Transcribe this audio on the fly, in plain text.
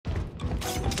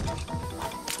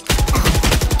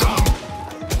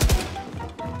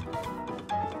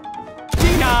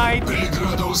бывает.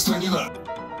 Преграда устранена.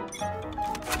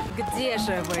 Где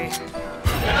же вы?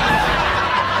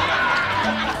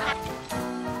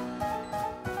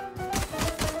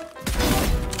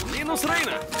 Минус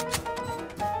Рейна.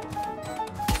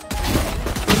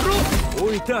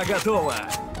 Ульта готова.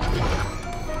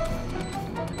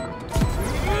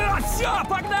 Все,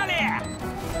 погнали!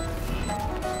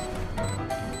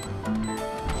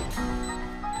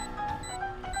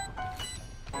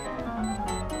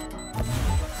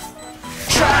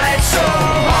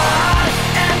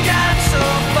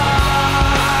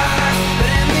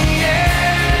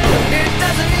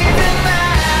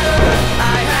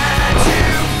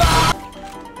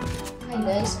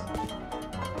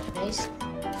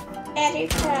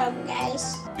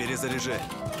 Guys. Перезаряжай.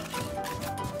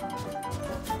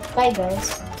 Bye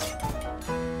guys.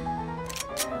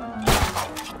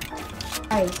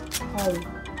 Hi. Hi.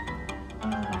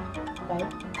 Bye.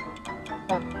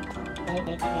 Bye.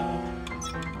 Bye.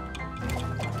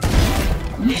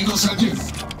 Минус один.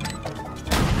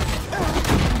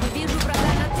 Вижу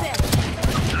врага на цель.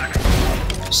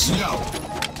 Снял.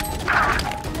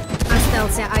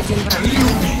 Остался один враг. 3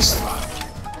 убийства.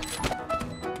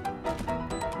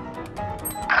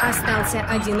 Остался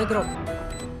один игрок.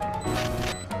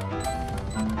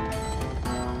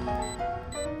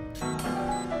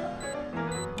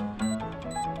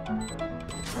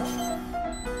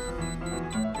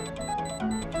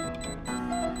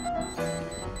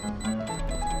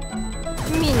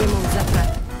 Минимум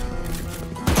затрат.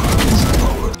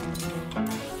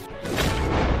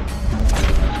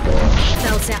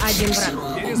 Остался один враг.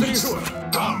 Перезаряжу.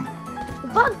 Там.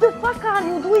 What the fuck are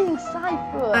you doing,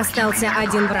 Cypher? Остался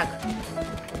один враг.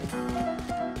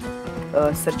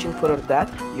 Searching for that,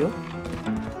 you?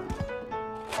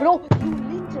 Bro, you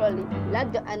literally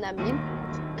let the enemy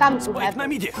come to Спайк на heaven.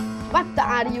 миде. What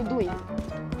are you doing?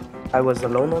 I was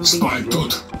alone on Спайк B.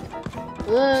 тут.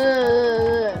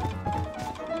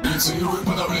 Инициирую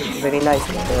подавление. Very nice,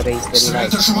 Race, very nice.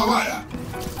 Светошумовая.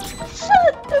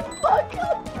 Shut the fuck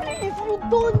up, please. You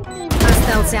don't need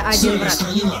Остался один Цель враг.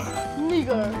 устранена.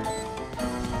 nigger.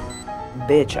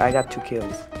 Bitch, I got 2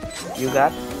 kills. You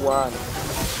got 1.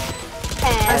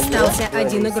 Остался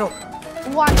один игрок.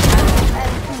 One and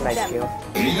two Nice them. kill.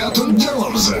 Я тут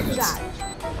делом занят. Judge.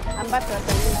 I'm better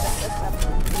than you,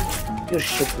 that's You're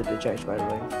shit with the judge, by the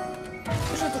way.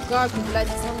 Что эту как, блядь,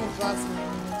 самое ужасное.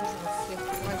 Я ненавижу вас всех.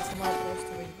 Мать сама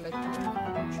просто вы, блядь.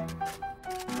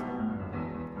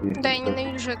 Да, я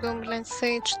ненавижу эту, блядь,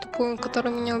 Сейдж тупую,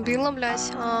 которая меня убила, блядь,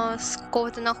 с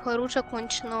какого-то нахуй оружия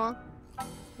конченого.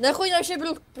 Нахуй я вообще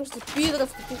беру просто пидоров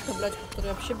каких-то, блядь,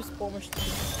 которые вообще беспомощны.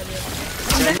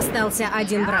 Остался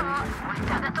один враг.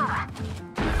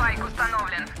 Спайк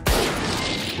установлен.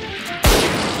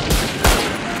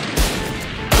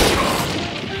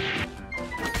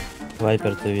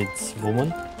 Вайпер, ты ведь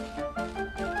вумен?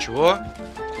 Чего?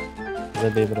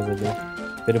 Забей, бро, забей.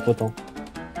 Перепутал.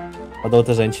 Подал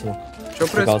ты женщина. Что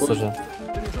происходит? Уже.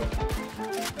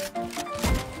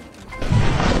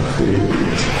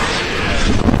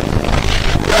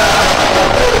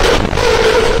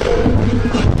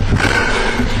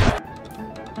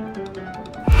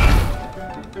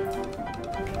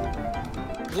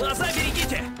 Глаза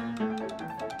берегите.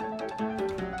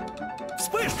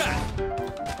 Вспышка.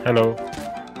 Hello.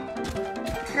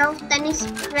 Pratar ni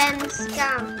svenska?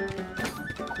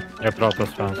 Jag pratar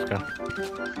svenska.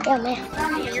 Jag med.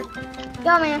 Jag med.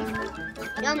 Jag med.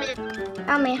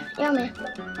 Jag med. Jag med.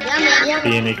 Jag med.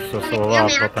 Phoenix och Sova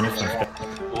pratar ni svenska.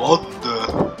 What the?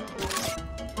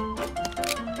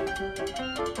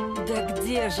 Да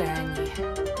где же они?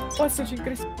 У вас очень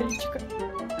красивая личка.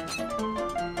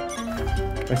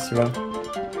 Спасибо.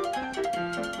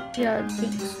 Я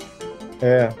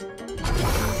Феникс.